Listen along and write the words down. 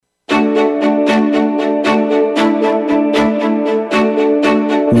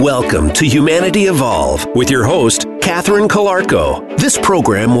Welcome to Humanity Evolve with your host, Catherine Calarco. This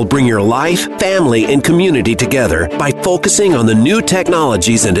program will bring your life, family, and community together by focusing on the new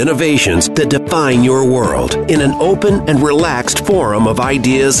technologies and innovations that define your world in an open and relaxed forum of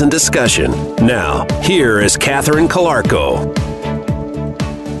ideas and discussion. Now, here is Catherine Calarco.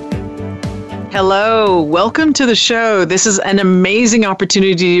 Hello, welcome to the show. This is an amazing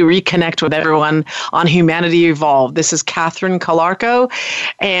opportunity to reconnect with everyone on Humanity Evolve. This is Catherine Calarco,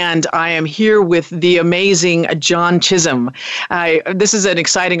 and I am here with the amazing John Chisholm. This is an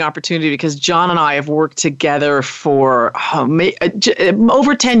exciting opportunity because John and I have worked together for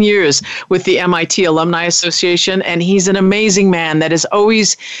over 10 years with the MIT Alumni Association, and he's an amazing man that has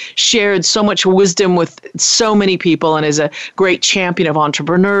always shared so much wisdom with so many people and is a great champion of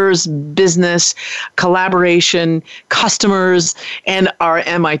entrepreneurs, business, collaboration, customers, and our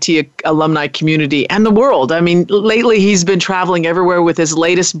MIT alumni community and the world. I mean, lately he's been traveling everywhere with his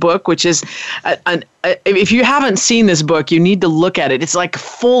latest book, which is if you haven't seen this book, you need to look at it. It's like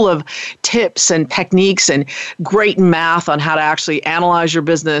full of tips and techniques and great math on how to actually analyze your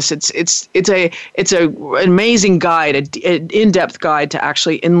business. It's a amazing guide, an in-depth guide to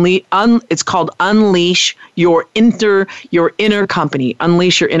actually it's called Unleash Your Inner Company.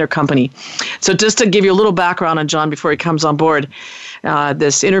 Unleash Your Inner Company. So just to give you a little background on John before he comes on board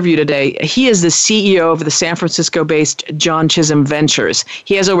this interview today, he is the CEO of the San Francisco-based John Chisholm Ventures.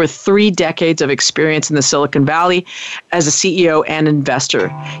 He has over 3 decades of experience in the Silicon Valley as a CEO and investor.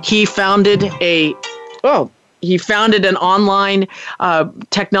 He founded an online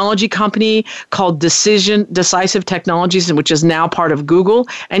technology company called Decisive Technologies, which is now part of Google,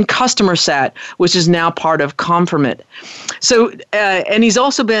 and CustomerSat, which is now part of Confirmate. So, and he's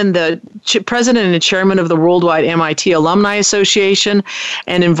also been the president and chairman of the Worldwide MIT Alumni Association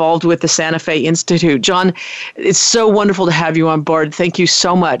and involved with the Santa Fe Institute. John, it's so wonderful to have you on board. Thank you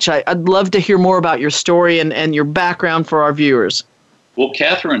so much. I'd love to hear more about your story and your background for our viewers. Well,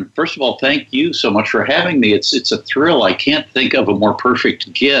 Catherine, first of all, thank you so much for having me. It's a thrill. I can't think of a more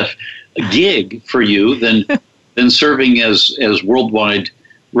perfect gig for you than serving as worldwide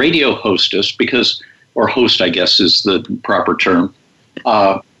radio hostess, or host, I guess, is the proper term,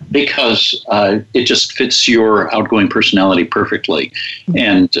 because it just fits your outgoing personality perfectly.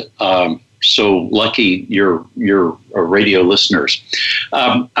 And so lucky your radio listeners.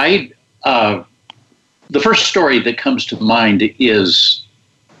 The first story that comes to mind is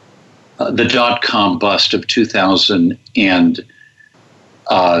the dot-com bust of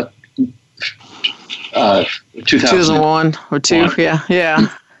 2001 or 2, yeah.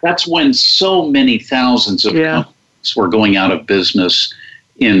 That's when so many thousands of companies were going out of business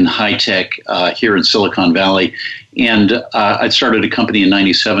in high tech here in Silicon Valley. And I started a company in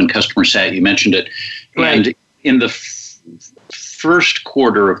 97, CustomerSat, you mentioned it. Right. And in the first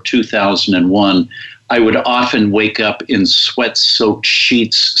quarter of 2001, I would often wake up in sweat-soaked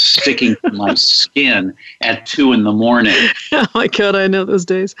sheets sticking to my skin at 2 a.m. Oh my God, I know those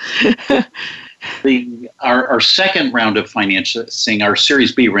days. Our second round of financing, our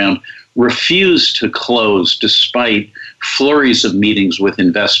Series B round, refused to close despite flurries of meetings with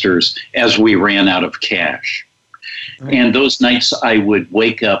investors as we ran out of cash. Right. And those nights I would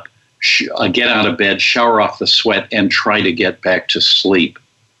wake up, get out of bed, shower off the sweat, and try to get back to sleep.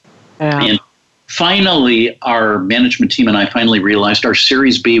 Yeah. And finally, our management team and I finally realized our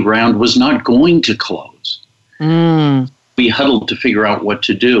Series B round was not going to close. We huddled to figure out what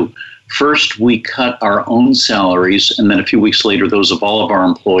to do. First, we cut our own salaries, and then a few weeks later, those of all of our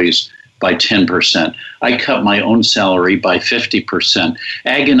employees by 10%. I cut my own salary by 50%.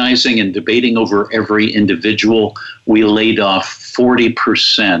 Agonizing and debating over every individual, we laid off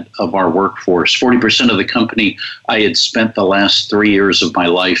 40% of our workforce, 40% of the company I had spent the last 3 years of my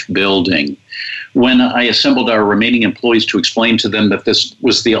life building. When I assembled our remaining employees to explain to them that this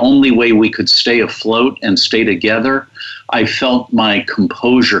was the only way we could stay afloat and stay together, I felt my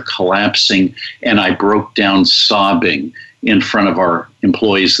composure collapsing and I broke down sobbing in front of our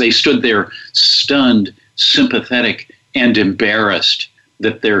employees. They stood there stunned, sympathetic, and embarrassed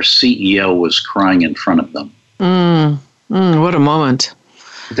that their CEO was crying in front of them. What a moment.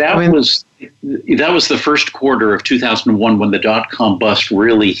 That was the first quarter of 2001 when the dot-com bust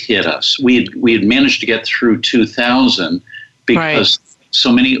really hit us. We had managed to get through 2000 because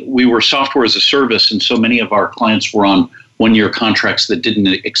we were software as a service, and so many of our clients were on one-year contracts that didn't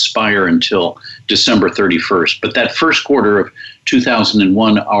expire until December 31st. But that first quarter of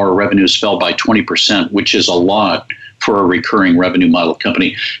 2001, our revenues fell by 20%, which is a lot for a recurring revenue model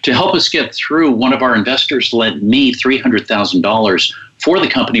company. To help us get through, one of our investors lent me $300,000 for the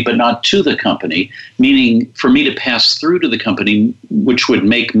company, but not to the company, meaning for me to pass through to the company, which would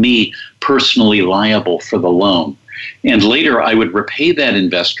make me personally liable for the loan. And later I would repay that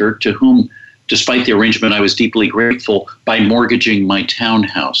investor, to whom, despite the arrangement, I was deeply grateful, by mortgaging my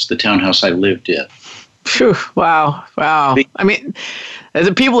townhouse, the townhouse I lived in. Phew, wow. I mean,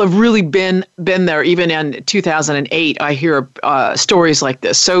 the people have really been there. Even in 2008, I hear stories like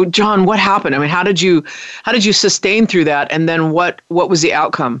this. So, John, what happened? I mean, how did you sustain through that? And then what was the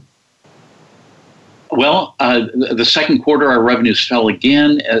outcome? Well, the second quarter, our revenues fell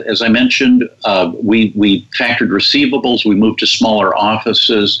again. As I mentioned, we factored receivables. We moved to smaller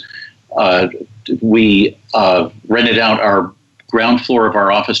offices. We rented out our ground floor of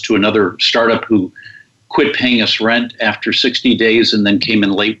our office to another startup who quit paying us rent after 60 days and then came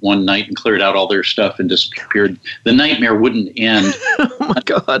in late one night and cleared out all their stuff and disappeared. The nightmare wouldn't end. Oh, my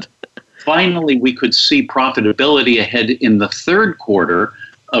God. Finally, we could see profitability ahead in the third quarter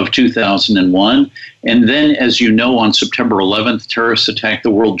of 2001. And then, as you know, on September 11th, terrorists attacked the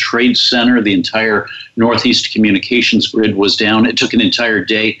World Trade Center. The entire Northeast communications grid was down. It took an entire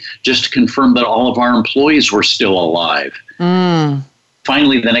day just to confirm that all of our employees were still alive.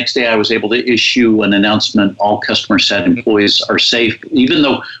 Finally, the next day, I was able to issue an announcement: all customer sat employees are safe. Even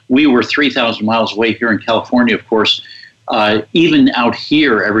though we were 3,000 miles away here in California, of course, even out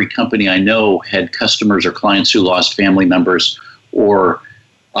here, every company I know had customers or clients who lost family members or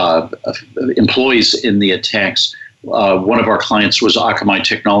employees in the attacks. One of our clients was Akamai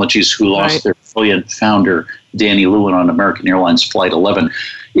Technologies, who lost their brilliant founder, Danny Lewin, on American Airlines Flight 11.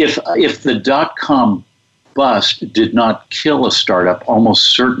 If the .com bust did not kill a startup,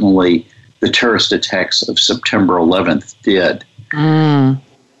 almost certainly the terrorist attacks of September 11th did.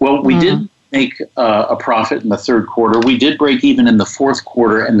 Well, we did make a profit in the third quarter. We did break even in the fourth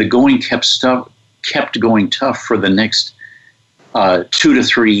quarter, and the going kept going tough for the next 2 to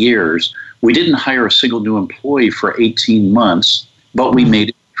 3 years. We didn't hire a single new employee for 18 months, but we made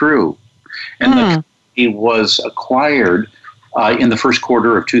it through. And the company was acquired in the first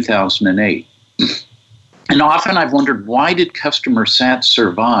quarter of 2008. And often I've wondered, why did Customer Sat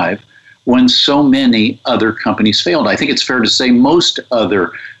survive when so many other companies failed? I think it's fair to say most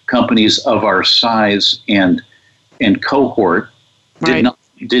other companies of our size and cohort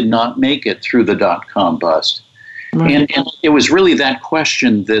did not make it through the .com bust. And it was really that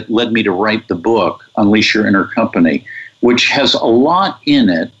question that led me to write the book, Unleash Your Inner Company, which has a lot in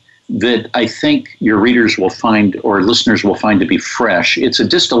it that I think your readers will find, or listeners will find, to be fresh. It's a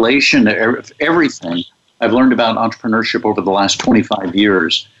distillation of everything I've learned about entrepreneurship over the last 25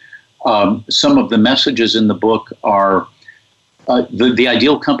 years. Some of the messages in the book are the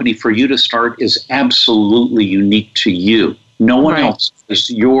ideal company for you to start is absolutely unique to you. No one else is.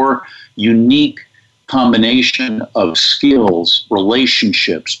 Your unique combination of skills,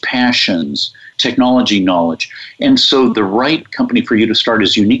 relationships, passions, technology knowledge. And so the right company for you to start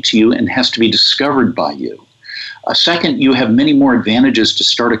is unique to you and has to be discovered by you. Second, you have many more advantages to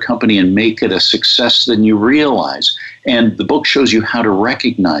start a company and make it a success than you realize. And the book shows you how to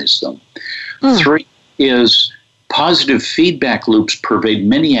recognize them. 3 is positive feedback loops pervade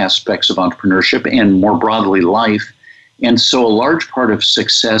many aspects of entrepreneurship and more broadly life. And so a large part of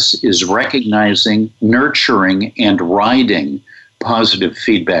success is recognizing, nurturing, and riding positive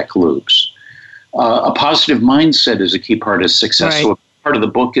feedback loops. A positive mindset is a key part of success. So part of the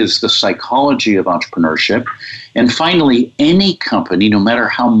book is the psychology of entrepreneurship. And finally, any company, no matter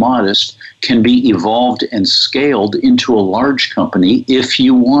how modest, can be evolved and scaled into a large company if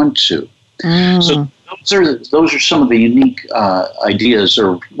you want to. So those are some of the unique ideas,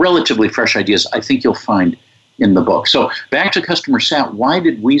 or relatively fresh ideas, I think you'll find in the book. So back to Customer Sat, why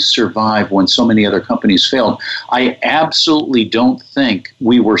did we survive when so many other companies failed? I absolutely don't think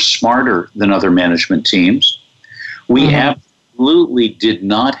we were smarter than other management teams. We absolutely did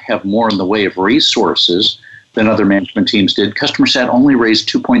not have more in the way of resources than other management teams did. Customer Sat only raised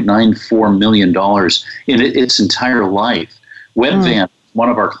 $2.94 million in its entire life. Webvan, one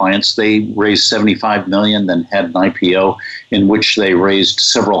of our clients, they raised $75 million, then had an IPO in which they raised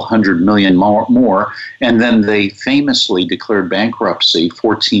several hundred million more, and then they famously declared bankruptcy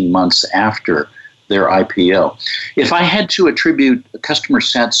 14 months after their IPO. If I had to attribute Customer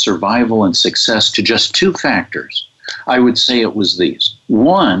Sat's survival and success to just 2 factors, I would say it was these.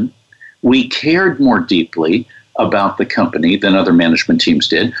 1, we cared more deeply about the company than other management teams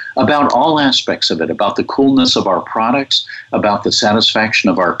did, about all aspects of it, about the coolness of our products, about the satisfaction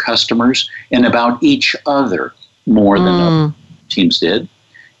of our customers, and about each other more than other teams did.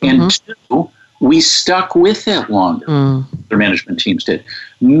 And 2, we stuck with it longer than other management teams did.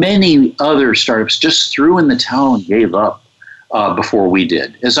 Many other startups just threw in the towel and gave up before we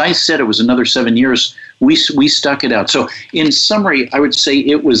did. As I said, it was another 7 years. We stuck it out. So in summary, I would say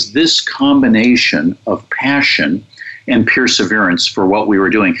it was this combination of passion and perseverance for what we were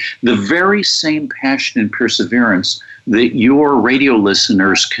doing. The very same passion and perseverance that your radio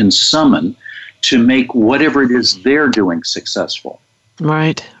listeners can summon to make whatever it is they're doing successful.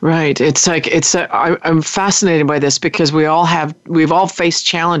 Right. I'm fascinated by this because we've all faced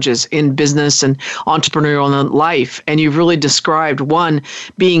challenges in business and entrepreneurial life. And you've really described one,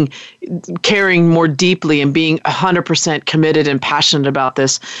 caring more deeply and being 100% committed and passionate about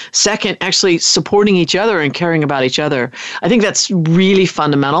this. Second, actually supporting each other and caring about each other. I think that's really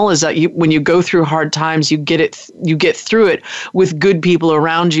fundamental, is that when you go through hard times, you get through it with good people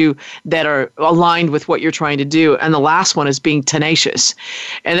around you that are aligned with what you're trying to do. And the last one is being tenacious.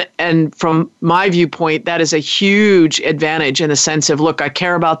 And from my viewpoint, that is a huge advantage in the sense of, look, I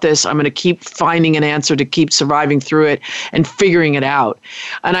care about this. I'm going to keep finding an answer to keep surviving through it and figuring it out.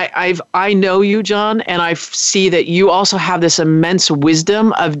 And I know you, John, and I see that you also have this immense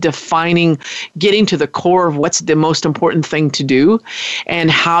wisdom of getting to the core of what's the most important thing to do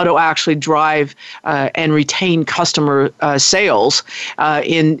and how to actually drive and retain customer sales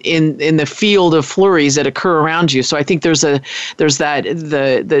in the field of flurries that occur around you. So I think there's the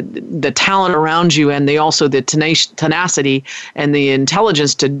talent around you, and also the tenacity and the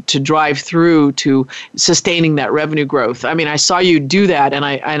intelligence to drive through to sustaining that revenue growth. I mean, I saw you do that, and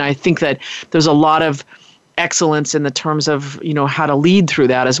I think that there's a lot of excellence in the terms of how to lead through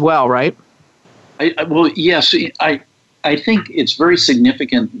that as well, right? Yes. I think it's very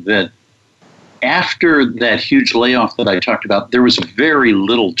significant that after that huge layoff that I talked about, there was very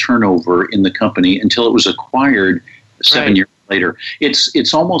little turnover in the company until it was acquired 7 years later.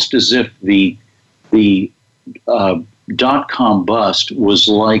 It's almost as if the dot-com bust was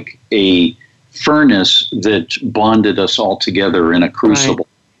like a furnace that bonded us all together in a crucible.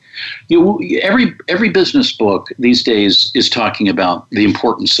 Right. Every business book these days is talking about the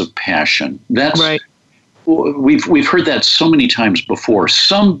importance of passion. That's right. We've heard that so many times before.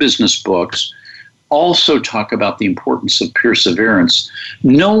 Some business books also talk about the importance of perseverance.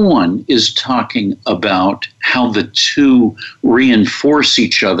 No one is talking about how the two reinforce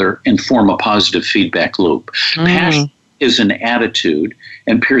each other and form a positive feedback loop. Passion is an attitude,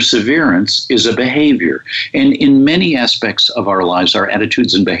 and perseverance is a behavior. And in many aspects of our lives, our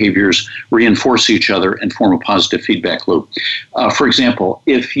attitudes and behaviors reinforce each other and form a positive feedback loop. For example,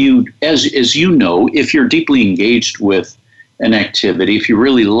 if you're deeply engaged with an activity, if you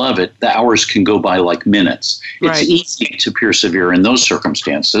really love it, the hours can go by like minutes. It's easy to persevere in those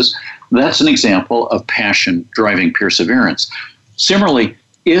circumstances. That's an example of passion driving perseverance. Similarly,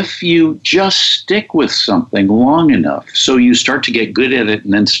 if you just stick with something long enough, so you start to get good at it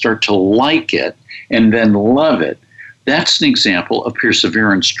and then start to like it and then love it, that's an example of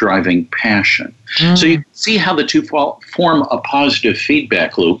perseverance driving passion. So you can see how the two form a positive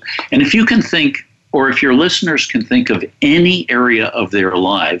feedback loop. And if you can think, or if your listeners can think of any area of their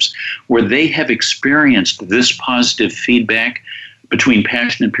lives where they have experienced this positive feedback between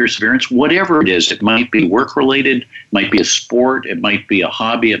passion and perseverance, whatever it is, it might be work-related, might be a sport, it might be a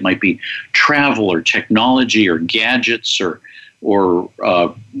hobby, it might be travel or technology or gadgets or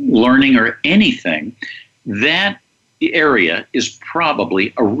learning or anything, that area is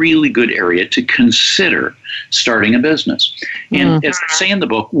probably a really good area to consider starting a business. And as I say in the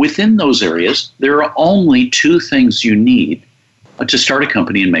book, within those areas, there are only two things you need to start a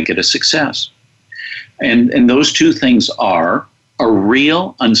company and make it a success. And those two things are a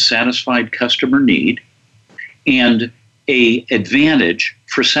real unsatisfied customer need and an advantage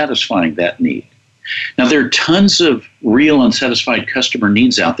for satisfying that need. Now, there are tons of real unsatisfied customer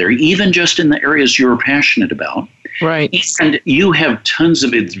needs out there, even just in the areas you're passionate about. Right. And you have tons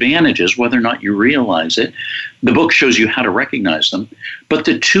of advantages, whether or not you realize it. The book shows you how to recognize them. But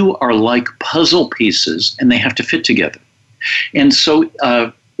the two are like puzzle pieces, and they have to fit together. And so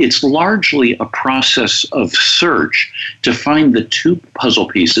it's largely a process of search to find the two puzzle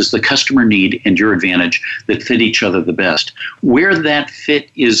pieces, the customer need and your advantage, that fit each other the best. Where that fit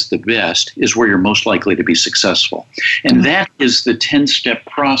is the best is where you're most likely to be successful. And that is the 10-step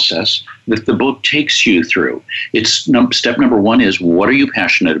process that the book takes you through. It's step number one is, what are you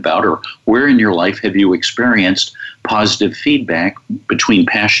passionate about, or where in your life have you experienced positive feedback between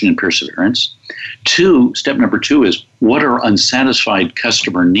passion and perseverance? Step number two is, what are unsatisfied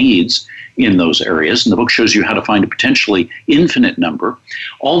customer needs in those areas? And the book shows you how to find a potentially infinite number,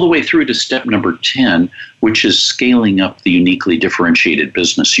 all the way through to step number 10, which is scaling up the uniquely differentiated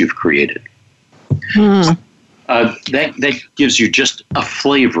business you've created. that gives you just a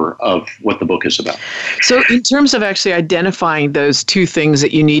flavor of what the book is about. So in terms of actually identifying those two things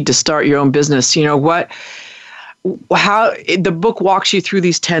that you need to start your own business, how the book walks you through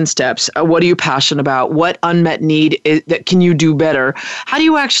these 10 steps. What are you passionate about? What unmet need that can you do better? How do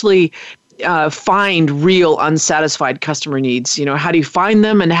you actually find real unsatisfied customer needs? How do you find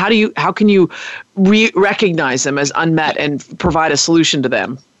them, and how can you recognize them as unmet and provide a solution to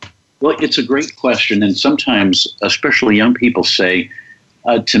them? Well, it's a great question, and sometimes, especially young people say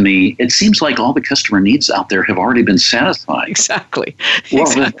to me, it seems like all the customer needs out there have already been satisfied. Exactly. Well,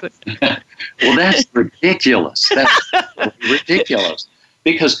 that's ridiculous. That's ridiculous.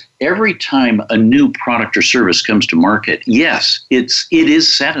 Because every time a new product or service comes to market, yes, it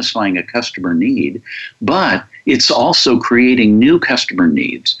is satisfying a customer need, but it's also creating new customer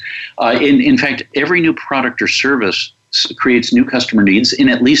needs. In fact, every new product or service creates new customer needs in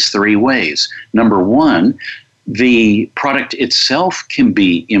at least 3 ways. Number one, the product itself can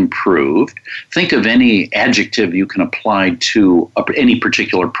be improved. Think of any adjective you can apply to any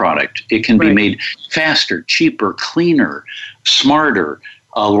particular product. It can be made faster, cheaper, cleaner, smarter,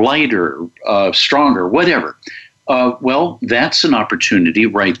 lighter, stronger, whatever. Well, that's an opportunity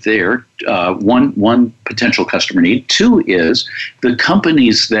right there. One potential customer need. 2 is the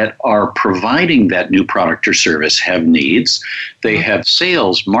companies that are providing that new product or service have needs. They have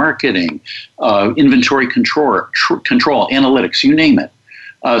sales, marketing, inventory control, analytics, you name it.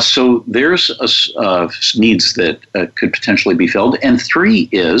 So there's needs that could potentially be filled. And 3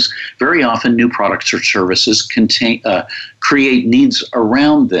 is very often new products or services create needs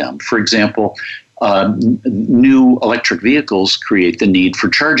around them. For example, new electric vehicles create the need for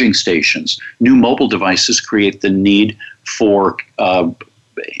charging stations. New mobile devices create the need for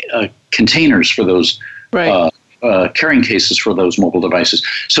containers for those carrying cases for those mobile devices.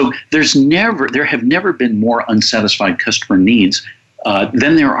 So there have never been more unsatisfied customer needs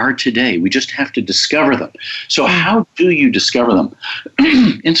than there are today. We just have to discover them. So how do you discover them?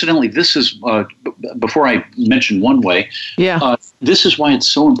 Incidentally, this is, before I mention one way, this is why it's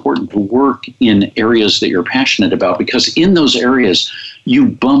so important to work in areas that you're passionate about, because in those areas, you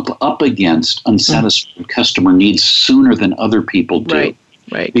bump up against unsatisfied customer needs sooner than other people do.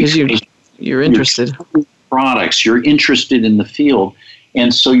 Right, because you're interested. Products, you're interested in the field,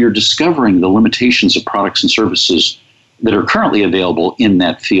 and so you're discovering the limitations of products and services that are currently available in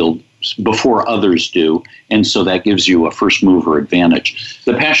that field before others do, and so that gives you a first mover advantage.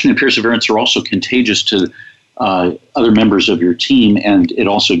 The passion and perseverance are also contagious to other members of your team, and it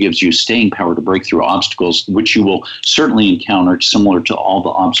also gives you staying power to break through obstacles, which you will certainly encounter, similar to all the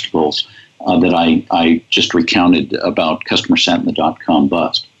obstacles that I just recounted about customer sat and the .com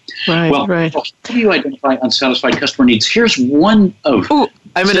bust. Right. How do you identify unsatisfied customer needs? Here's one of...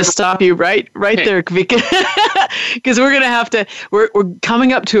 I'm going to stop you right there, because we're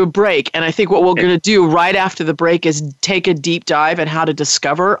coming up to a break, and I think what we're going to do right after the break is take a deep dive on how to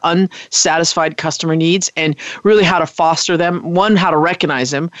discover unsatisfied customer needs and really how to foster them. One, how to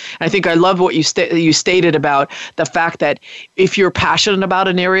recognize them. And I think I love what you stated about the fact that if you're passionate about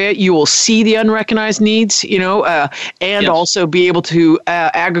an area, you will see the unrecognized needs, and also be able to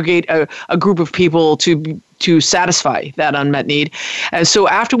aggregate a group of people to satisfy that unmet need. And so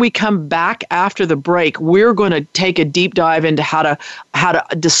after we come back after the break, we're going to take a deep dive into how to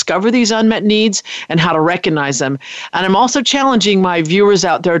discover these unmet needs and how to recognize them. And I'm also challenging my viewers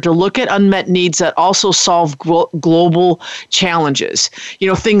out there to look at unmet needs that also solve global challenges.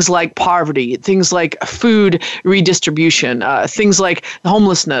 Things like poverty, things like food redistribution, things like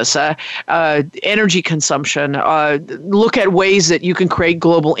homelessness, energy consumption. Look at ways that you can create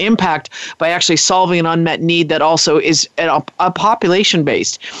global impact by actually solving an unmet need that also is a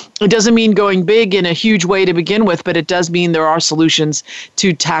population-based. It doesn't mean going big in a huge way to begin with, but it does mean there are solutions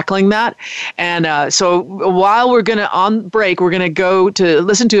to tackling that. And so while we're going to, on break, we're going to go to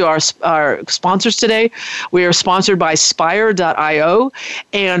listen to our sponsors today. We are sponsored by Spire.io,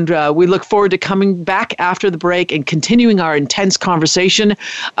 and we look forward to coming back after the break and continuing our intense conversation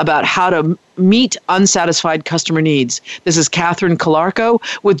about how to meet unsatisfied customer needs. This is Catherine Calarco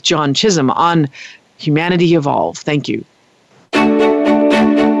with John Chisholm on Humanity Evolve. Thank you.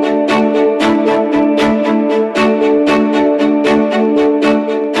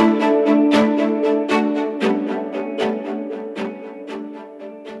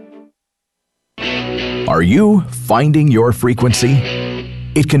 Are you finding your frequency?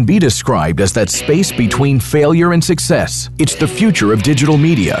 It can be described as that space between failure and success. It's the future of digital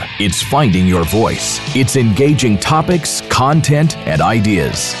media. It's finding your voice. It's engaging topics, content, and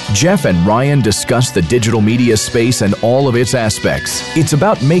ideas. Jeff and Ryan discuss the digital media space and all of its aspects. It's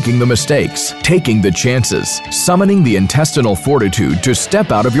about making the mistakes, taking the chances, summoning the intestinal fortitude to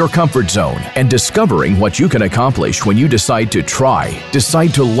step out of your comfort zone, and discovering what you can accomplish when you decide to try,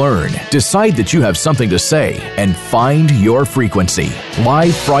 decide to learn, decide that you have something to say, and find your frequency. Live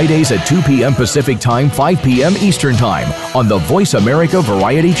Fridays at 2 p.m. Pacific Time, 5 p.m. Eastern Time on the Voice America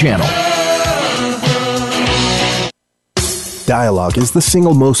Variety Channel. Dialogue is the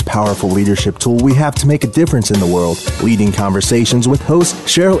single most powerful leadership tool we have to make a difference in the world. Leading Conversations with host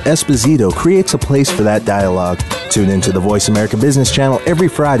Cheryl Esposito creates a place for that dialogue. Tune into the Voice America Business Channel every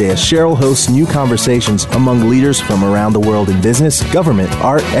Friday as Cheryl hosts new conversations among leaders from around the world in business, government,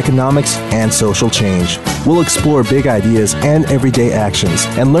 art, economics, and social change. We'll explore big ideas and everyday actions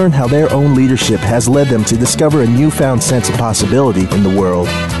and learn how their own leadership has led them to discover a newfound sense of possibility in the world.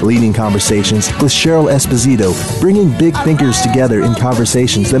 Leading Conversations with Cheryl Esposito, bringing big thinkers together in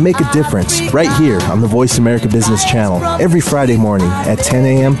conversations that make a difference, right here on the Voice America Business Channel every Friday morning at 10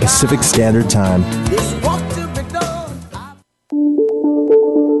 a.m. Pacific Standard Time.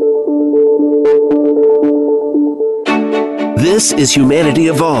 This is Humanity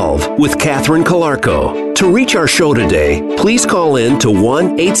Evolve with Catherine Calarco. To reach our show today, please call in to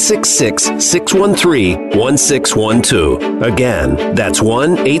 1-866-613-1612. Again, that's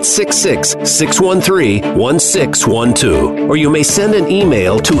 1-866-613-1612. Or you may send an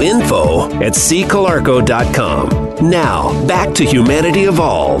email to info@ccalarco.com. Now, back to Humanity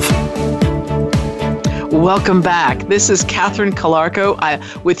Evolve. Welcome back. This is Catherine Calarco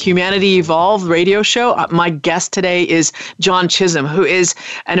with Humanity Evolve radio show. My guest today is John Chisholm, who is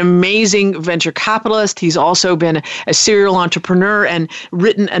an amazing venture capitalist. He's also been a serial entrepreneur and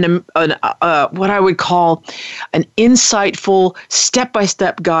written what I would call an insightful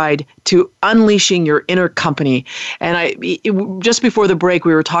step-by-step guide to unleashing your inner company. And just before the break,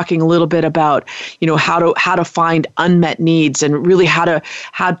 we were talking a little bit about, how to find unmet needs and really how to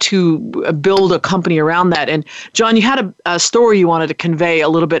build a company around that. And John, you had a story you wanted to convey a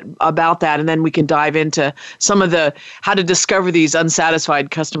little bit about that, and then we can dive into some of how to discover these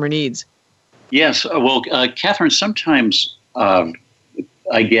unsatisfied customer needs. Yes. Well, Catherine, sometimes I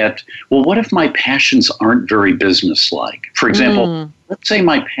get, what if my passions aren't very business-like? For example, let's say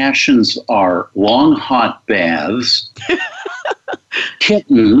my passions are long, hot baths,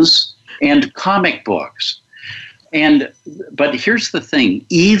 kittens, and comic books. But here's the thing,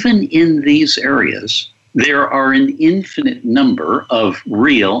 even in these areas, there are an infinite number of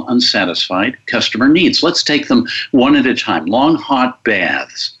real unsatisfied customer needs. Let's take them one at a time. Long, hot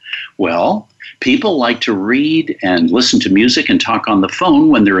baths. Well, people like to read and listen to music and talk on the phone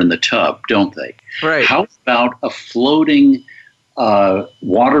when they're in the tub, don't they? Right. How about a floating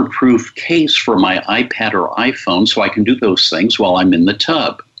waterproof case for my iPad or iPhone so I can do those things while I'm in the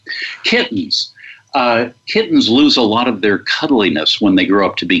tub? Kittens. Kittens lose a lot of their cuddliness when they grow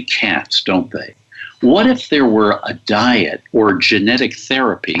up to be cats, don't they? What if there were a diet or genetic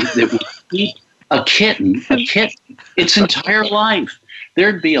therapy that would keep a kitten its entire life?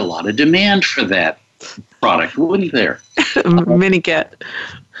 There'd be a lot of demand for that product, wouldn't there? Mini cat.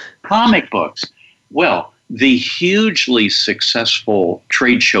 Comic books. Well, the hugely successful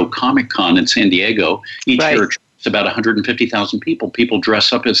trade show Comic-Con in San Diego, each year it's about 150,000 people. People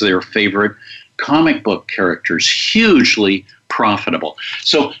dress up as their favorite comic book characters, hugely profitable.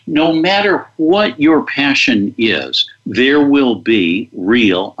 So no matter what your passion is, there will be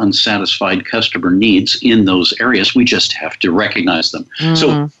real unsatisfied customer needs in those areas. We just have to recognize them.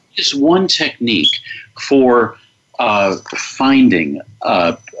 So it's one technique for finding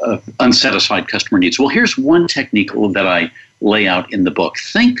unsatisfied customer needs. Well, here's one technique that I lay out in the book.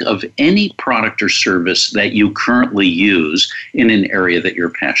 Think of any product or service that you currently use in an area that you're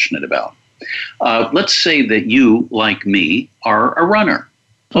passionate about. Let's say that you, like me, are a runner.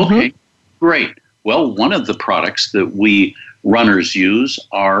 Okay, great. Well, one of the products that we runners use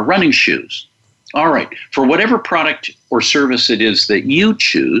are running shoes. All right. For whatever product or service it is that you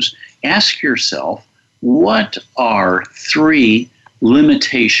choose, ask yourself, what are 3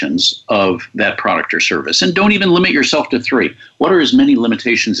 limitations of that product or service? And don't even limit yourself to 3. What are as many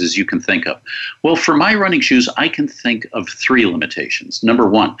limitations as you can think of? Well, for my running shoes, I can think of 3 limitations. Number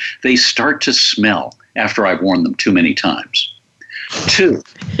 1, they start to smell after I've worn them too many times. 2,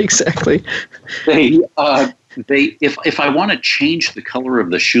 exactly. If I want to change the color of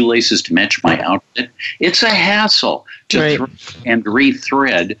the shoelaces to match my outfit, it's a hassle to thread and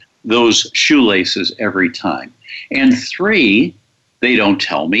rethread those shoelaces every time. And 3, They don't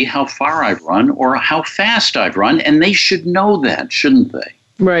tell me how far I've run or how fast I've run, and they should know that, shouldn't they?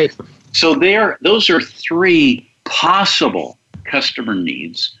 Right. So those are three possible customer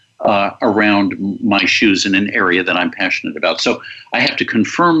needs around my shoes in an area that I'm passionate about. So I have to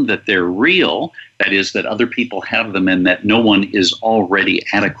confirm that they're real, that is, that other people have them and that no one is already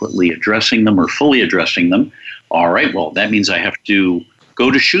adequately addressing them or fully addressing them. All right, well, that means I have to go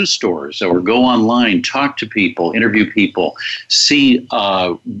to shoe stores or go online, talk to people, interview people, see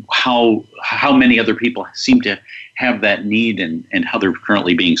how many other people seem to have that need and how they're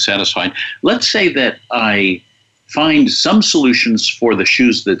currently being satisfied. Let's say that I find some solutions for the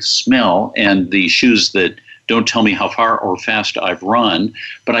shoes that smell and the shoes that don't tell me how far or fast I've run,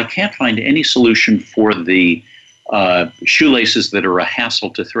 but I can't find any solution for the shoelaces that are a hassle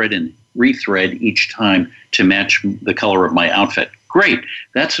to thread and rethread each time to match the color of my outfit. Great.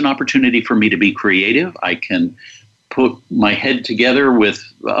 That's an opportunity for me to be creative. I can put my head together with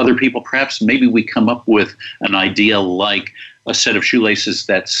other people. Perhaps maybe we come up with an idea like a set of shoelaces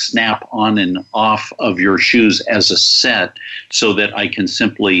that snap on and off of your shoes as a set so that I can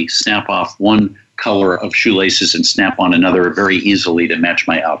simply snap off one color of shoelaces and snap on another very easily to match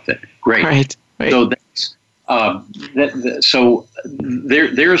my outfit. Great. Right. So that's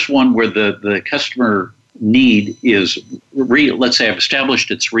there's one where the customer need is real. Let's say I've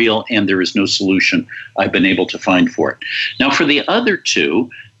established it's real and there is no solution I've been able to find for it. Now, for the other two,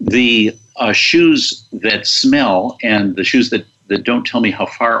 the shoes that smell and the shoes that don't tell me how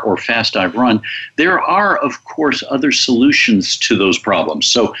far or fast I've run, there are, of course, other solutions to those problems.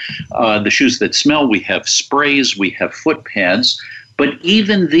 So the shoes that smell, we have sprays, we have foot pads, but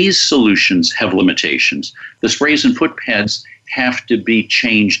even these solutions have limitations. The sprays and foot pads have to be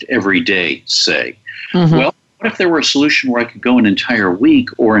changed every day, say. Mm-hmm. Well, what if there were a solution where I could go an entire week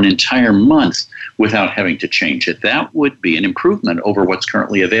or an entire month without having to change it? That would be an improvement over what's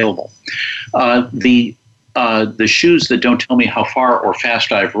currently available. The shoes that don't tell me how far or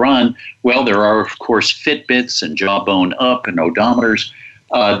fast I've run, well, there are, of course, Fitbits and Jawbone Up and odometers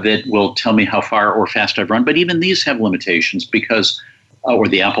that will tell me how far or fast I've run. But even these have limitations because, or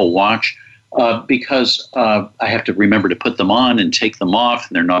the Apple Watch, because I have to remember to put them on and take them off,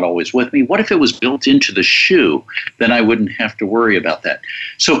 and they're not always with me. What if it was built into the shoe? Then I wouldn't have to worry about that.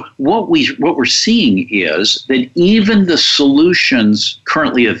 So what we're seeing is that even the solutions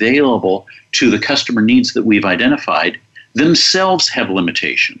currently available to the customer needs that we've identified themselves have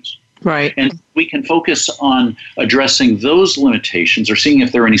limitations. Right. And we can focus on addressing those limitations or seeing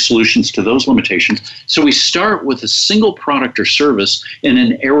if there are any solutions to those limitations. So we start with a single product or service in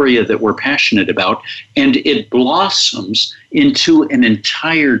an area that we're passionate about, and it blossoms into an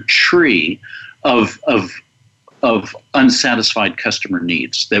entire tree of unsatisfied customer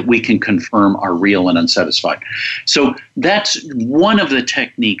needs that we can confirm are real and unsatisfied. So that's one of the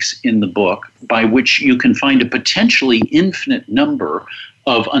techniques in the book by which you can find a potentially infinite number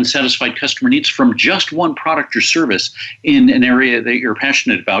of unsatisfied customer needs from just one product or service in an area that you're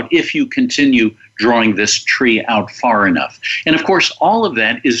passionate about if you continue drawing this tree out far enough. And of course, all of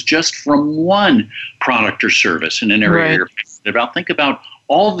that is just from one product or service in an area you're passionate about. Think about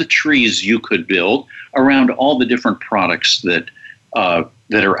all the trees you could build around all the different products that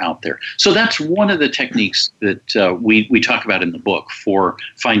are out there. So that's one of the techniques that we talk about in the book for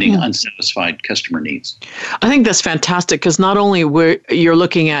finding unsatisfied customer needs. I think that's fantastic because not only you're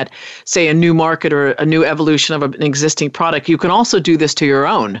looking at, say, a new market or a new evolution of an existing product, you can also do this to your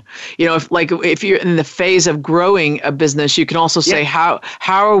own. You know, if you're in the phase of growing a business, you can also say how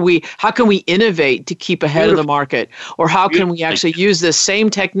can we innovate to keep ahead of the market, or how can we actually use this same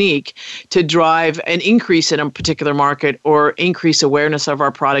technique to drive an increase in a particular market or increase awareness of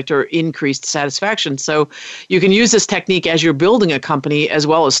our product or increased satisfaction. So you can use this technique as you're building a company as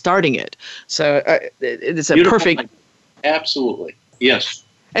well as starting it. So it's a beautiful, perfect. Absolutely. Yes.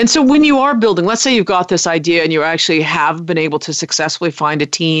 And so when you are building, let's say you've got this idea and you actually have been able to successfully find a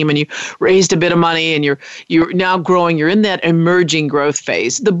team and you raised a bit of money and you're now growing, you're in that emerging growth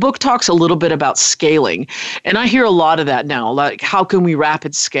phase. The book talks a little bit about scaling. And I hear a lot of that now, like how can we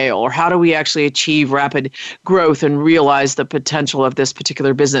rapid scale, or how do we actually achieve rapid growth and realize the potential of this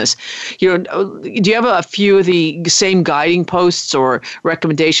particular business? You know, do you have a few of the same guiding posts or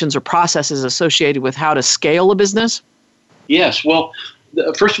recommendations or processes associated with how to scale a business? Yes. Well,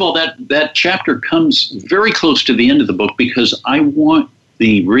 first of all, that chapter comes very close to the end of the book because I want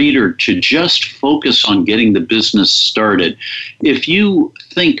the reader to just focus on getting the business started. If you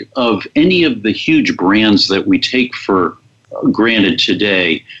think of any of the huge brands that we take for granted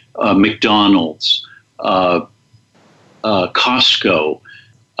today, McDonald's, Costco,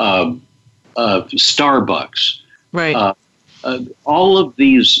 Starbucks, right. all of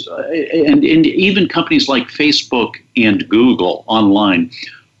these, and even companies like Facebook and Google online,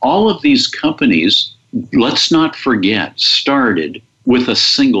 all of these companies, let's not forget, started with a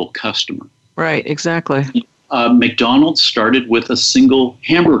single customer. Right, exactly. McDonald's started with a single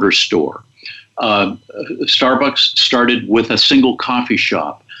hamburger store. Starbucks started with a single coffee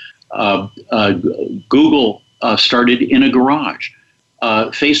shop. Google started in a garage.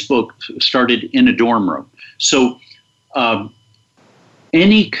 Facebook started in a dorm room. So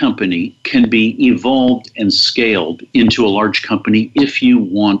any company can be evolved and scaled into a large company if you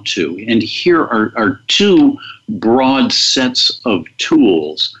want to. And here are two broad sets of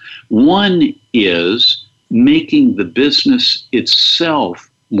tools. One is making the business itself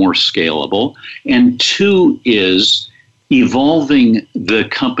more scalable, and two is evolving the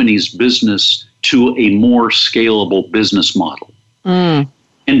company's business to a more scalable business model.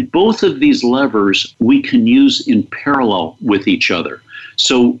 And both of these levers we can use in parallel with each other.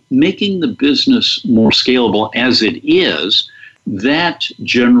 So making the business more scalable as it is, that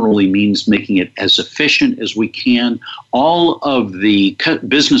generally means making it as efficient as we can. All of the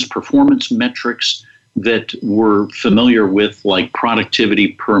business performance metrics that we're familiar with, like productivity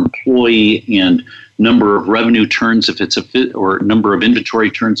per employee and number of revenue turns if it's or number of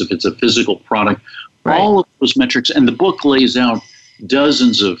inventory turns if it's a physical product, right. All of those metrics, and the book lays out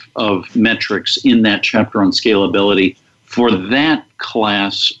dozens of metrics in that chapter on scalability for that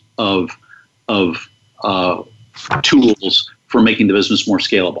class of tools for making the business more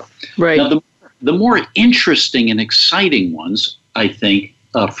scalable. Right. Now, the more interesting and exciting ones, I think,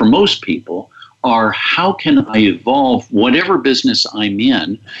 for most people, are how can I evolve whatever business I'm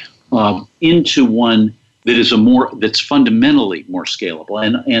in into one that is that's fundamentally more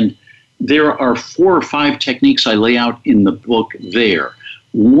scalable. And there are 4 or 5 techniques I lay out in the book there.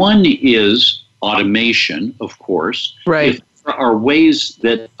 One is automation, of course. Right. If there are ways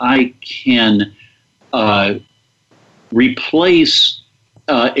that I can replace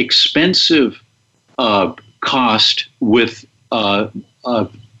expensive cost with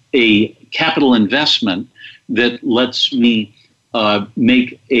a capital investment that lets me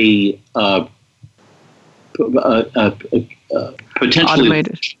make a potentially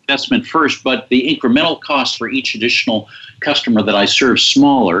automated investment first, but the incremental cost for each additional customer that I serve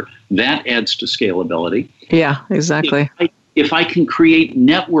smaller, that adds to scalability. Yeah, exactly. If I can create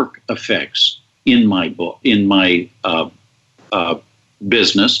network effects in my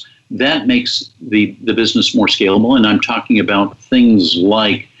business, that makes the business more scalable. And I'm talking about things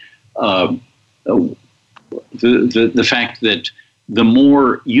like the fact that the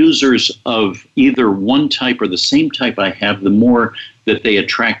more users of either one type or the same type I have, the more that they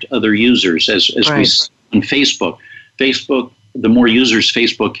attract other users. As right. We see on Facebook, the more users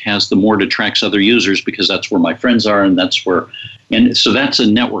Facebook has, the more it attracts other users because that's where my friends are, and so that's a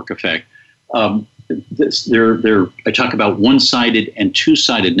network effect. I talk about one-sided and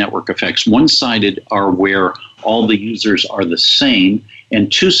two-sided network effects. One-sided are where all the users are the same,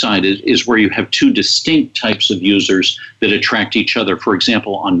 and two-sided is where you have 2 distinct types of users that attract each other. For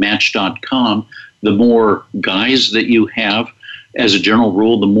example, on Match.com, the more guys that you have, as a general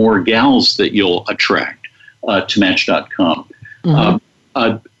rule, the more gals that you'll attract to Match.com.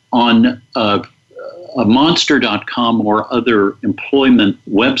 Mm-hmm. On Monster.com or other employment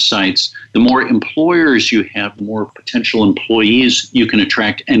websites, the more employers you have, the more potential employees you can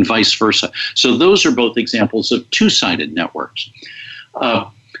attract, and vice versa. So those are both examples of two-sided networks.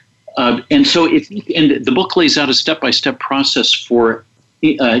 And so and the book lays out a step-by-step process for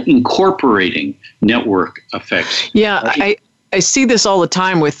incorporating network effects. Yeah, I see this all the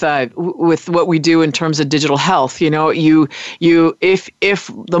time with what we do in terms of digital health. You know, if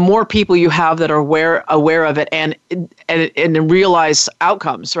the more people you have that are aware of it and realize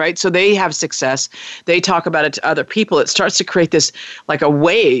outcomes, right? So they have success, they talk about it to other people. It starts to create this like a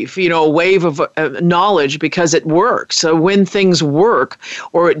wave of knowledge because it works. So when things work,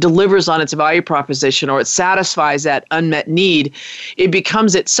 or it delivers on its value proposition, or it satisfies that unmet need, it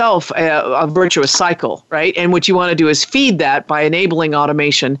becomes itself a virtuous cycle, right? And what you want to do is feed that by enabling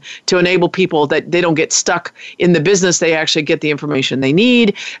automation to enable people that they don't get stuck in the business. They actually get the information they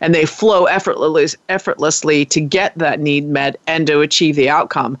need, and they flow effortlessly to get that need met and to achieve the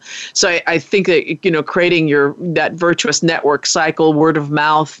outcome. So I think that, creating that virtuous network cycle, word of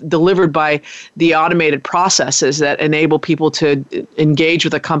mouth, delivered by the automated processes that enable people to engage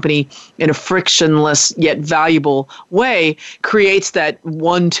with a company in a frictionless yet valuable way, creates that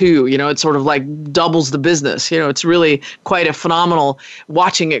 1-2. It sort of like doubles the business. It's really quite a phenomenal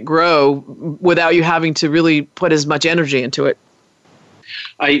watching it grow without you having to really put as much energy into it.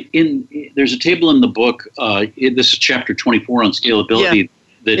 There's a table in the book. This is chapter 24 on scalability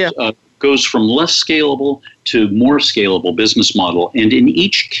that goes from less scalable to more scalable business model. And in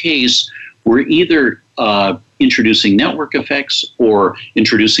each case, we're either introducing network effects or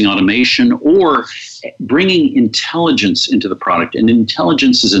introducing automation or bringing intelligence into the product. And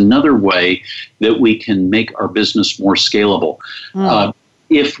intelligence is another way that we can make our business more scalable.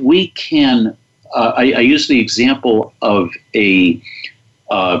 If we can, I use the example of a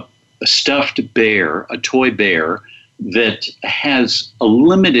stuffed bear, a toy bear, that has a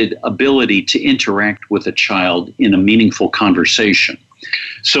limited ability to interact with a child in a meaningful conversation.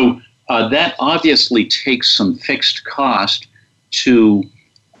 So that obviously takes some fixed cost to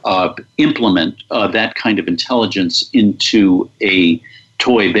implement that kind of intelligence into a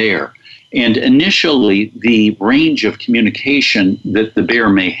toy bear. And initially, the range of communication that the bear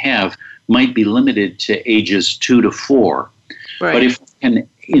may have might be limited to ages 2 to 4. Right. But if we can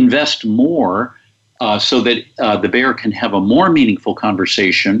invest more so that the bear can have a more meaningful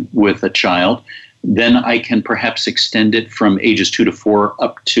conversation with a child, then I can perhaps extend it from ages 2 to 4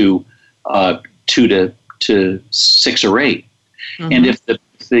 up to 2 to 6 or 8. Mm-hmm. And if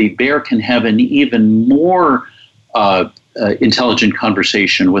the bear can have an even more intelligent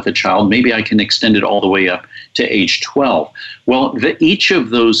conversation with a child, maybe I can extend it all the way up to age 12. Well, each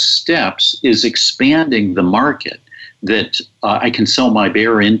of those steps is expanding the market that I can sell my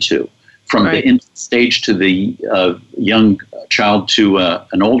bear into, from the infant stage to the young child to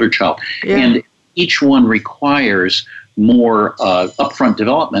an older child. Yeah. And each one requires more upfront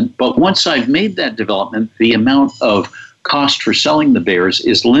development. But once I've made that development, the amount of cost for selling the bears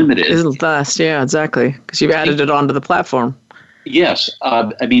is limited. It'll last, yeah, exactly, because you've added it onto the platform. Yes.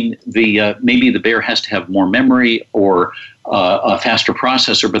 I mean, maybe the bear has to have more memory or a faster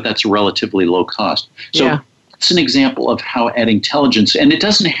processor, but that's a relatively low cost. So it's an example of how adding intelligence, and it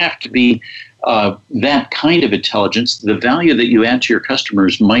doesn't have to be that kind of intelligence. The value that you add to your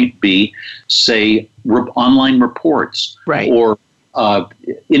customers might be, say, online reports, or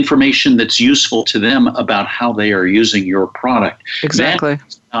information that's useful to them about how they are using your product. Exactly.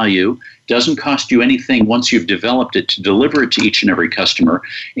 That value doesn't cost you anything once you've developed it to deliver it to each and every customer.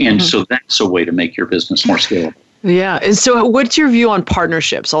 And so that's a way to make your business more scalable. Yeah. And so what's your view on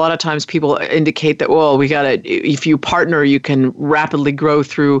partnerships? A lot of times people indicate that, well, if you partner, you can rapidly grow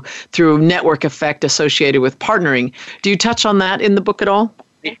through network effect associated with partnering. Do you touch on that in the book at all?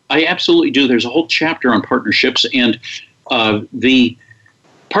 I absolutely do. There's a whole chapter on partnerships, and the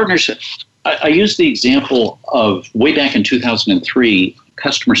partnerships. I use the example of way back in 2003,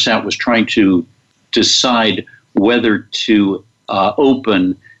 Customer Sat was trying to decide whether to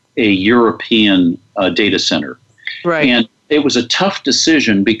open a European data center. Right. And it was a tough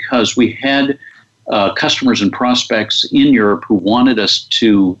decision because we had customers and prospects in Europe who wanted us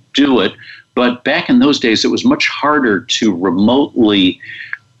to do it. But back in those days, it was much harder to remotely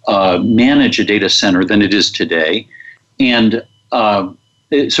manage a data center than it is today. And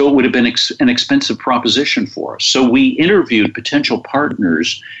so it would have been an expensive proposition for us. So we interviewed potential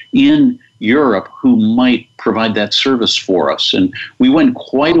partners in Europe who might provide that service for us. And we went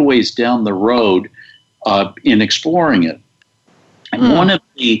quite a ways down the road in exploring it. And one of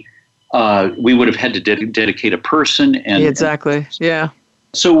the, we would have had to dedicate a person. And exactly, yeah.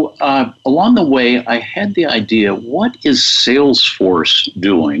 So along the way, I had the idea, what is Salesforce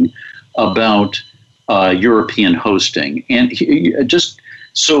doing about European hosting? And just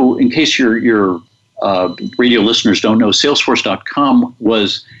so in case your radio listeners don't know, Salesforce.com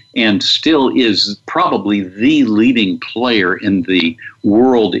was and still is probably the leading player in the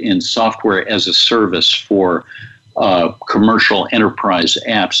world in software as a service for commercial enterprise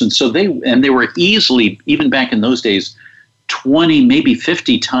apps. And so they were easily, even back in those days, 20, maybe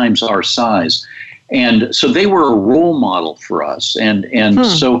 50 times our size. And so they were a role model for us. And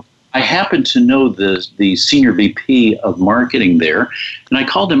so I happened to know the senior VP of marketing there, and I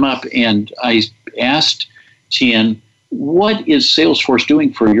called him up and I asked Tien, what is Salesforce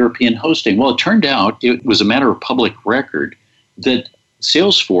doing for European hosting? Well, it turned out it was a matter of public record that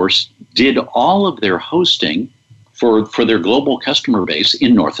Salesforce did all of their hosting for their global customer base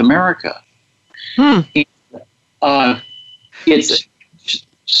in North America. And, it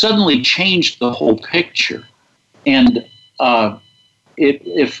suddenly changed the whole picture. And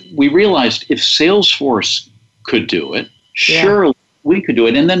if we realized if Salesforce could do it, surely we could do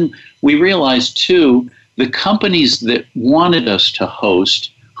it. And then we realized, too, the companies that wanted us to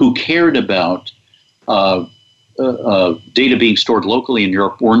host, who cared about data being stored locally in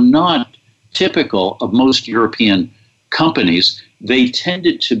Europe, were not typical of most European companies. They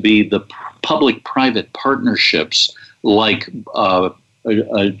tended to be the public-private partnerships like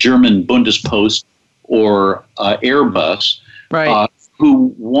a German Bundespost or Airbus, right,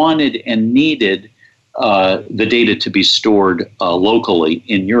 who wanted and needed the data to be stored locally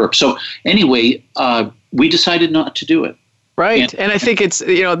in Europe. So anyway, we decided not to do it. Right. And I think it's,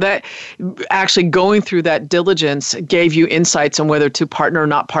 that actually going through that diligence gave you insights on whether to partner or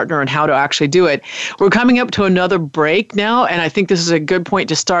not partner and how to actually do it. We're coming up to another break now, and I think this is a good point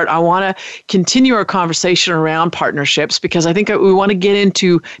to start. I want to continue our conversation around partnerships because I think we want to get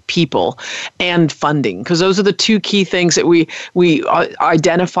into people and funding, because those are the two key things that we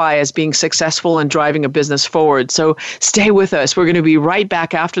identify as being successful in driving a business forward. So stay with us. We're going to be right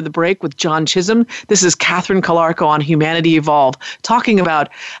back after the break with John Chisholm. This is Catherine Calarco on Humanity Evolve, talking about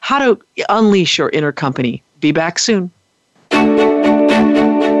how to unleash your inner company. Be back soon. Are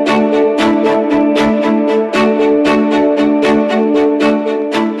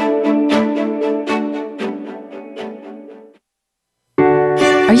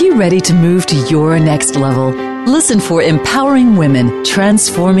you ready to move to your next level? Listen for Empowering Women,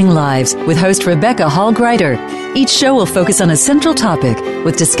 Transforming Lives with host Rebecca Hall-Greider. Each show will focus on a central topic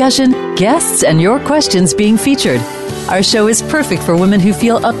with discussion, guests, and your questions being featured. Our show is perfect for women who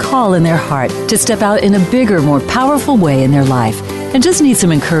feel a call in their heart to step out in a bigger, more powerful way in their life and just need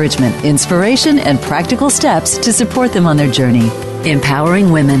some encouragement, inspiration, and practical steps to support them on their journey.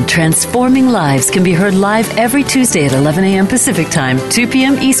 Empowering Women, Transforming Lives can be heard live every Tuesday at 11 a.m. Pacific Time, 2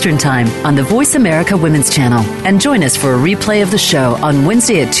 p.m. Eastern Time on the Voice America Women's Channel. And join us for a replay of the show on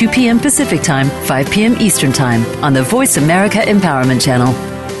Wednesday at 2 p.m. Pacific Time, 5 p.m. Eastern Time on the Voice America Empowerment Channel.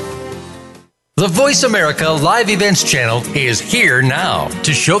 The Voice America Live Events channel is here now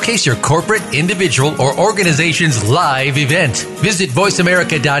to showcase your corporate, individual, or organization's live event. Visit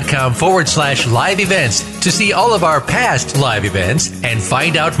voiceamerica.com/live events to see all of our past live events and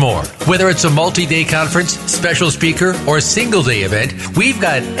find out more. Whether it's a multi-day conference, special speaker, or single-day event, we've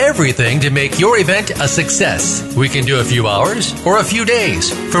got everything to make your event a success. We can do a few hours or a few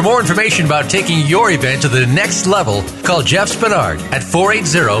days. For more information about taking your event to the next level, call Jeff Spinard at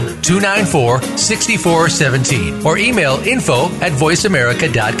 480-294-6417 or email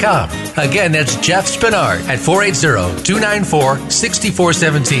info@voiceamerica.com. Again, that's Jeff Spinard at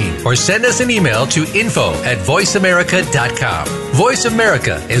 480-294-6417 or send us an email to info@voiceamerica.com. Voice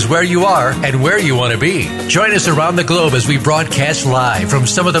America is where you are and where you want to be. Join us around the globe as we broadcast live from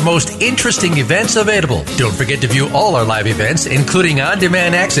some of the most interesting events available. Don't forget to view all our live events, including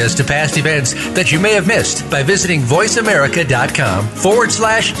on-demand access to past events that you may have missed by visiting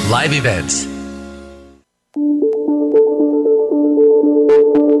voiceamerica.com/live events.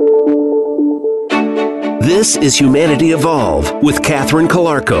 This is Humanity Evolve with Catherine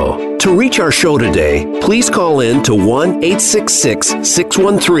Calarco. To reach our show today, please call in to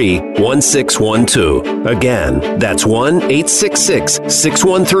 1-866-613-1612. Again, that's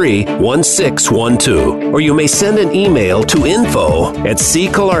 1-866-613-1612. Or you may send an email to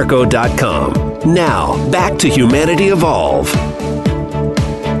info@ccalarco.com. Now, back to Humanity Evolve.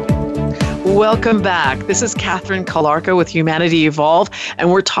 Welcome back. This is Catherine Calarco with Humanity Evolve, and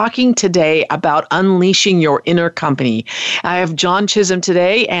we're talking today about unleashing your inner company. I have John Chisholm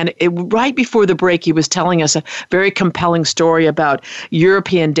today, and right before the break, he was telling us a very compelling story about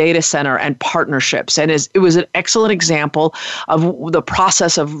European data center and partnerships, and it was an excellent example of the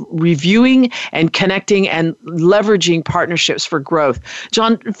process of reviewing and connecting and leveraging partnerships for growth.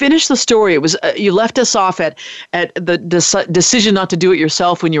 John, finish the story. It was you left us off at the decision not to do it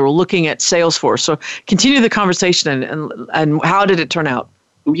yourself when you were looking at Salesforce. So continue the conversation and how did it turn out?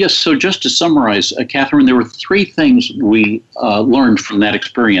 Yes, so just to summarize, Catherine, there were three things we learned from that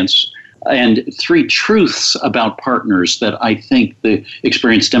experience and three truths about partners that I think the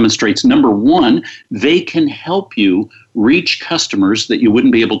experience demonstrates. Number one, they can help you reach customers that you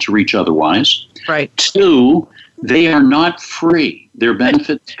wouldn't be able to reach otherwise. Right. Two, they are not free. Their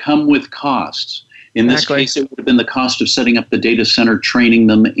benefits come with costs. In this case, it would have been the cost of setting up the data center, training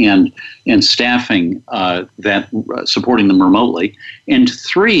them, and staffing supporting them remotely. And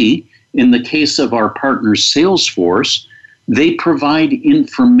three, in the case of our partner Salesforce, they provide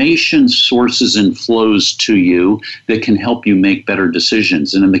information sources and flows to you that can help you make better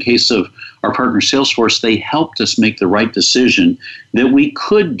decisions. And in the case of our partner Salesforce, they helped us make the right decision that we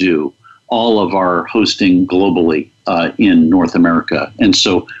could do all of our hosting globally in North America. And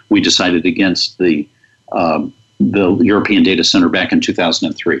so we decided against the European data center back in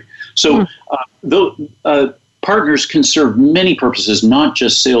 2003. So partners can serve many purposes, not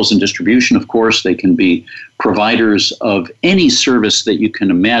just sales and distribution, of course. They can be providers of any service that you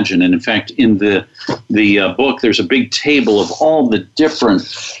can imagine. And in fact, in the book, there's a big table of all the different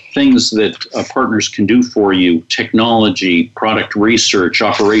things that partners can do for you: technology, product research,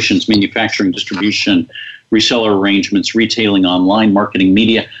 operations, manufacturing, distribution, reseller arrangements, retailing, online, marketing,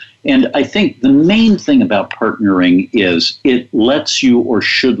 media. And I think the main thing about partnering is it lets you, or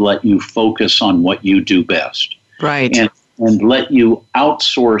should let you, focus on what you do best. Right. And let you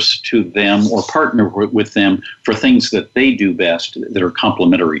outsource to them or partner with them for things that they do best that are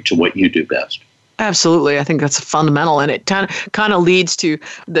complementary to what you do best. Absolutely. I think that's fundamental. And it kind of leads to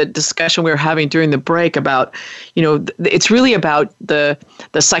the discussion we were having during the break about, it's really about the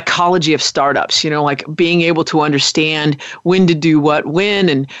psychology of startups, like being able to understand when to do what, when,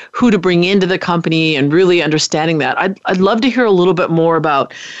 and who to bring into the company, and really understanding that. I'd love to hear a little bit more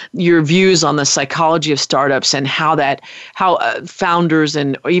about your views on the psychology of startups and how founders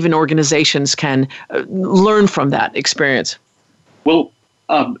and even organizations can learn from that experience. Well,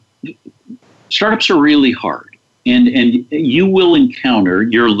 startups are really hard, and you will encounter,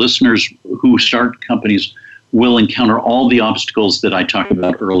 your listeners who start companies will encounter all the obstacles that I talked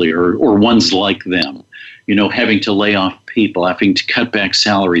about earlier, or ones like them. Having to lay off people, having to cut back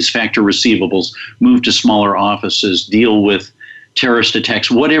salaries, factor receivables, move to smaller offices, deal with terrorist attacks,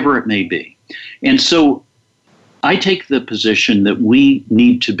 whatever it may be. And so I take the position that we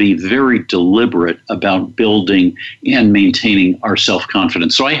need to be very deliberate about building and maintaining our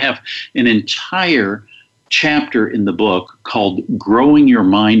self-confidence. So I have an entire chapter in the book called Growing Your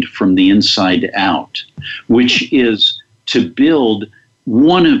Mind from the Inside Out, which is to build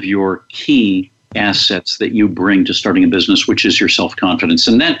one of your key assets that you bring to starting a business, which is your self-confidence.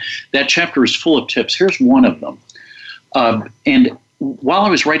 And that chapter is full of tips. Here's one of them. And while I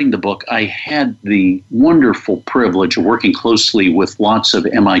was writing the book, I had the wonderful privilege of working closely with lots of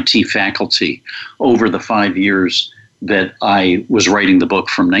MIT faculty over the 5 years that I was writing the book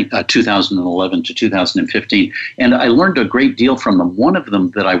from 2011 to 2015. And I learned a great deal from them. One of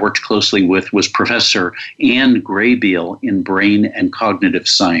them that I worked closely with was Professor Anne Graybiel in brain and cognitive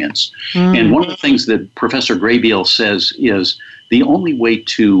science. And one of the things that Professor Graybiel says is the only way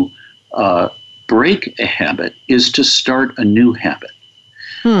to break a habit is to start a new habit.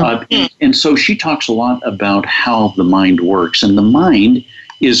 And so she talks a lot about how the mind works. And the mind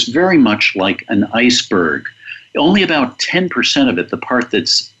is very much like an iceberg. Only about 10% of it, the part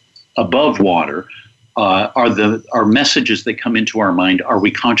that's above water, are messages that come into our mind, are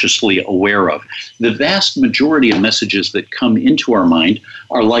we consciously aware of. The vast majority of messages that come into our mind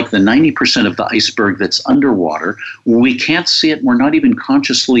are like the 90% of the iceberg that's underwater. We can't see it. We're not even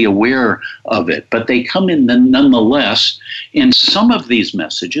consciously aware of it, but they come in nonetheless. And some of these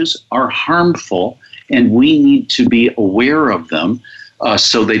messages are harmful, and we need to be aware of them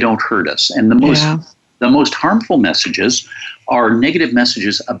so they don't hurt us. And the most harmful messages are negative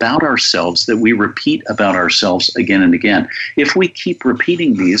messages about ourselves that we repeat about ourselves again and again. If we keep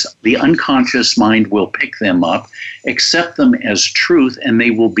repeating these, the unconscious mind will pick them up, accept them as truth, and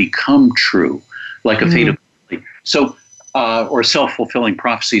they will become true, like a fatal, or self-fulfilling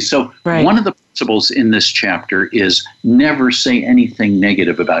prophecy. So One of the principles in this chapter is never say anything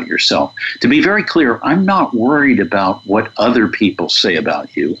negative about yourself. To be very clear, I'm not worried about what other people say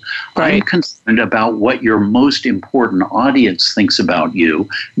about you. I'm concerned about what your most important audience thinks about you,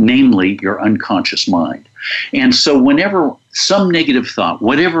 namely your unconscious mind. And so whenever some negative thought,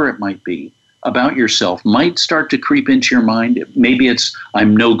 whatever it might be, about yourself might start to creep into your mind. Maybe it's,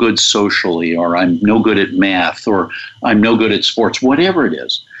 I'm no good socially, or I'm no good at math, or I'm no good at sports, whatever it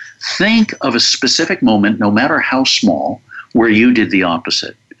is. Think of a specific moment, no matter how small, where you did the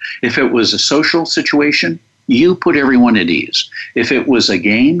opposite. If it was a social situation, you put everyone at ease. If it was a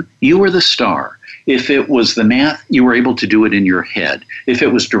game, you were the star. If it was the math, you were able to do it in your head. If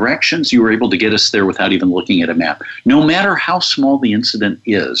it was directions, you were able to get us there without even looking at a map. No matter how small the incident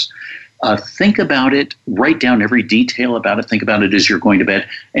is, think about it, write down every detail about it, think about it as you're going to bed,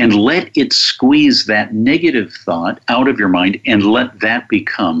 and let it squeeze that negative thought out of your mind and let that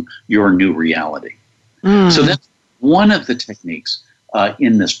become your new reality. So that's one of the techniques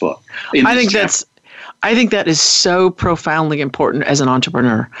in this book. I think that is so profoundly important as an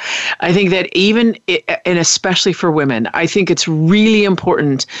entrepreneur. I think that even, and especially for women, I think it's really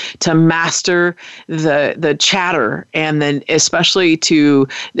important to master the chatter, and then especially to,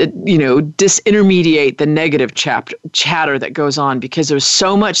 disintermediate the negative chatter that goes on, because there's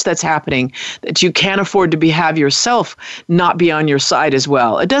so much that's happening that you can't afford to have yourself not be on your side as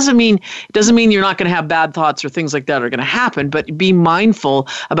well. It doesn't mean you're not going to have bad thoughts or things like that are going to happen, but be mindful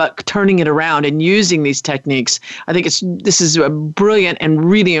about turning it around and using these techniques. I think this is a brilliant and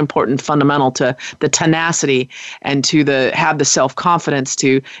really important fundamental to the tenacity and to have the self-confidence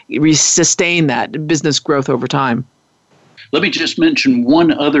to sustain that business growth over time. Let me just mention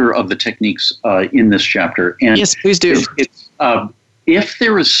one other of the techniques in this chapter. And yes, please do. If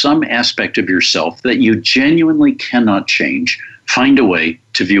there is some aspect of yourself that you genuinely cannot change, find a way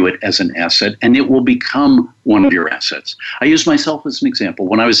to view it as an asset, and it will become one of your assets. I use myself as an example.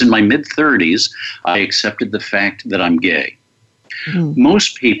 When I was in my mid-30s, I accepted the fact that I'm gay.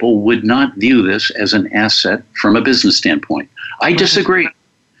 Most people would not view this as an asset from a business standpoint. I disagree.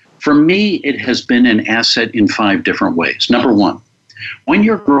 For me, it has been an asset in 5 different ways. Number one, when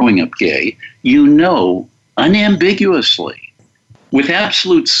you're growing up gay, you know unambiguously, with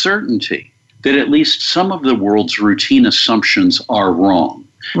absolute certainty, that at least some of the world's routine assumptions are wrong.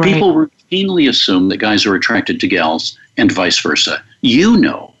 Right. People routinely assume that guys are attracted to gals and vice versa. You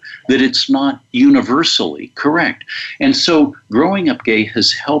know that it's not universally correct. And so growing up gay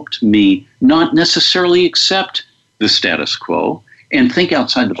has helped me not necessarily accept the status quo and think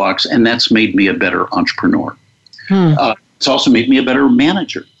outside the box, and that's made me a better entrepreneur. It's also made me a better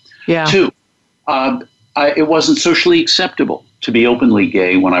manager. Yeah. 2, it wasn't socially acceptable to be openly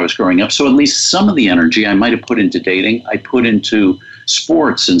gay when I was growing up, so at least some of the energy I might have put into dating, I put into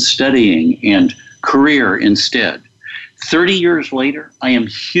sports and studying and career instead. 30 years later, I am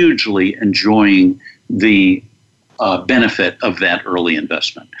hugely enjoying the benefit of that early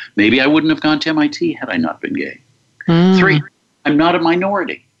investment. Maybe I wouldn't have gone to MIT had I not been gay. 3, I'm not a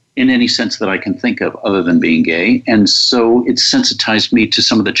minority in any sense that I can think of other than being gay, and so it sensitized me to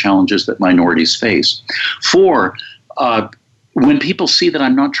some of the challenges that minorities face. 4, when people see that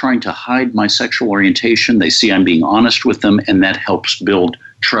I'm not trying to hide my sexual orientation, they see I'm being honest with them, and that helps build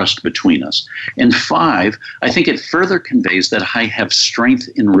trust between us. And 5, I think it further conveys that I have strength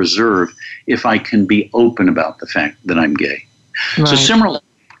in reserve if I can be open about the fact that I'm gay. Right. So similarly,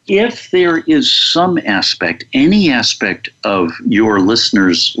 if there is some aspect, any aspect of your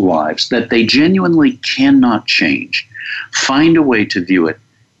listeners' lives that they genuinely cannot change, find a way to view it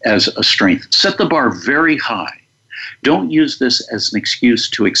as a strength. Set the bar very high. Don't use this as an excuse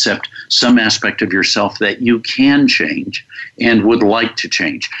to accept some aspect of yourself that you can change and would like to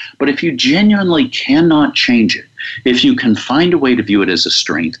change. But if you genuinely cannot change it, if you can find a way to view it as a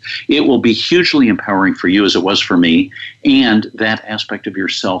strength, it will be hugely empowering for you as it was for me, and that aspect of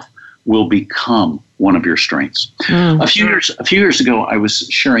yourself will become one of your strengths. A few years ago, I was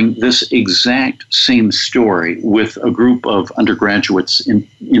sharing this exact same story with a group of undergraduates in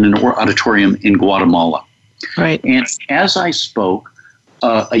an auditorium in Guatemala. Right. And as I spoke,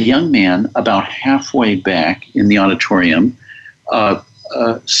 a young man about halfway back in the auditorium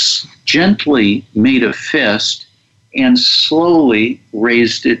gently made a fist and slowly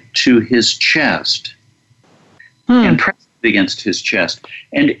raised it to his chest and pressed it against his chest.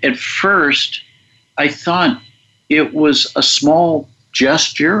 And at first, I thought it was a small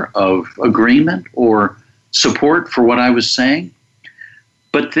gesture of agreement or support for what I was saying.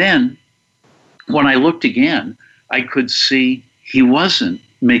 But then, when I looked again, I could see he wasn't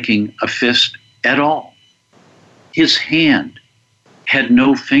making a fist at all. His hand had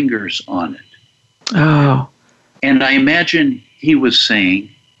no fingers on it. Oh. And I imagine he was saying,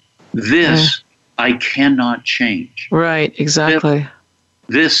 this I cannot change. Right, exactly.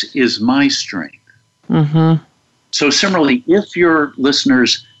 This is my strength. Mm-hmm. So similarly, if your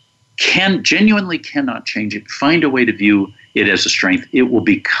listeners genuinely cannot change it, find a way to view it as a strength. It will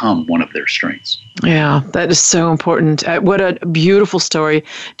become one of their strengths. Yeah, that is so important. What a beautiful story,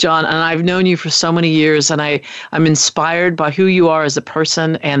 John. And I've known you for so many years, and I'm inspired by who you are as a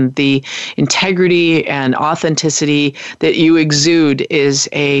person, and the integrity and authenticity that you exude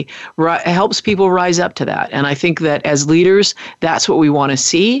helps people rise up to that. And I think that as leaders, that's what we want to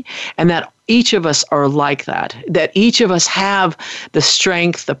see, and that each of us are like that each of us have the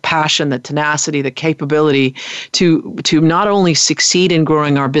strength, the passion, the tenacity, the capability to not only succeed in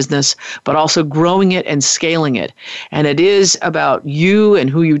growing our business, but also growing it and scaling it. And it is about you and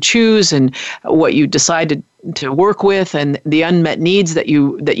who you choose and what you decide to work with, and the unmet needs that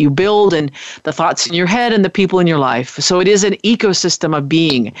you build, and the thoughts in your head and the people in your life. So it is an ecosystem of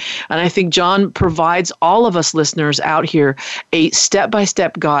being. And I think John provides all of us listeners out here a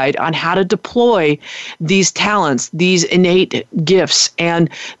step-by-step guide on how to deploy these talents, these innate gifts, and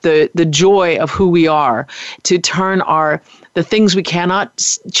the joy of who we are to turn the things we cannot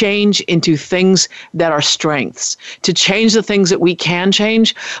change into things that are strengths, to change the things that we can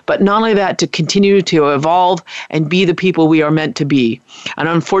change, but not only that, to continue to evolve and be the people we are meant to be. And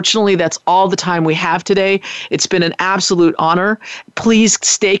unfortunately, that's all the time we have today. It's been an absolute honor. Please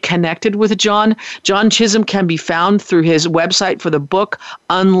stay connected with John. John Chisholm can be found through his website for the book,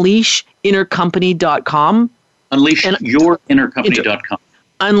 UnleashInnerCompany.com. UnleashYourInnerCompany.com.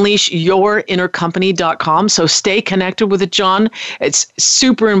 unleashyourinnercompany.com. So stay connected with it, John. It's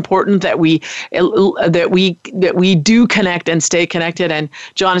super important that we do connect and stay connected. And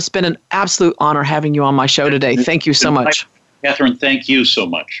John, it's been an absolute honor having you on my show today. Thank you so much. Catherine, thank you so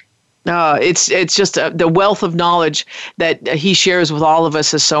much. It's just the wealth of knowledge that he shares with all of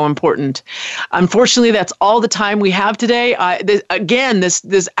us is so important. Unfortunately, that's all the time we have today.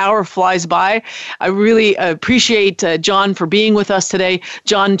 This hour flies by. I really appreciate John for being with us today.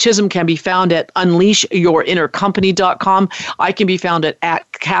 John Chisholm can be found at unleashyourinnercompany.com. I can be found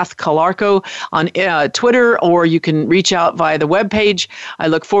at Kath Calarco on Twitter, or you can reach out via the webpage. I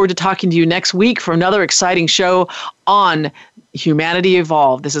look forward to talking to you next week for another exciting show on Humanity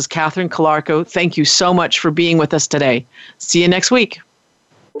Evolved. This is Catherine Calarco. Thank you so much for being with us today. See you next week.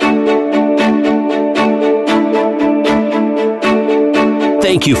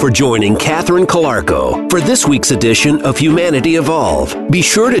 Thank you for joining Catherine Calarco for this week's edition of Humanity Evolve. Be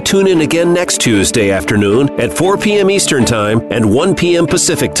sure to tune in again next Tuesday afternoon at 4 p.m. Eastern Time and 1 p.m.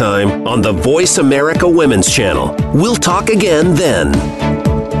 Pacific Time on the Voice America Women's Channel. We'll talk again then.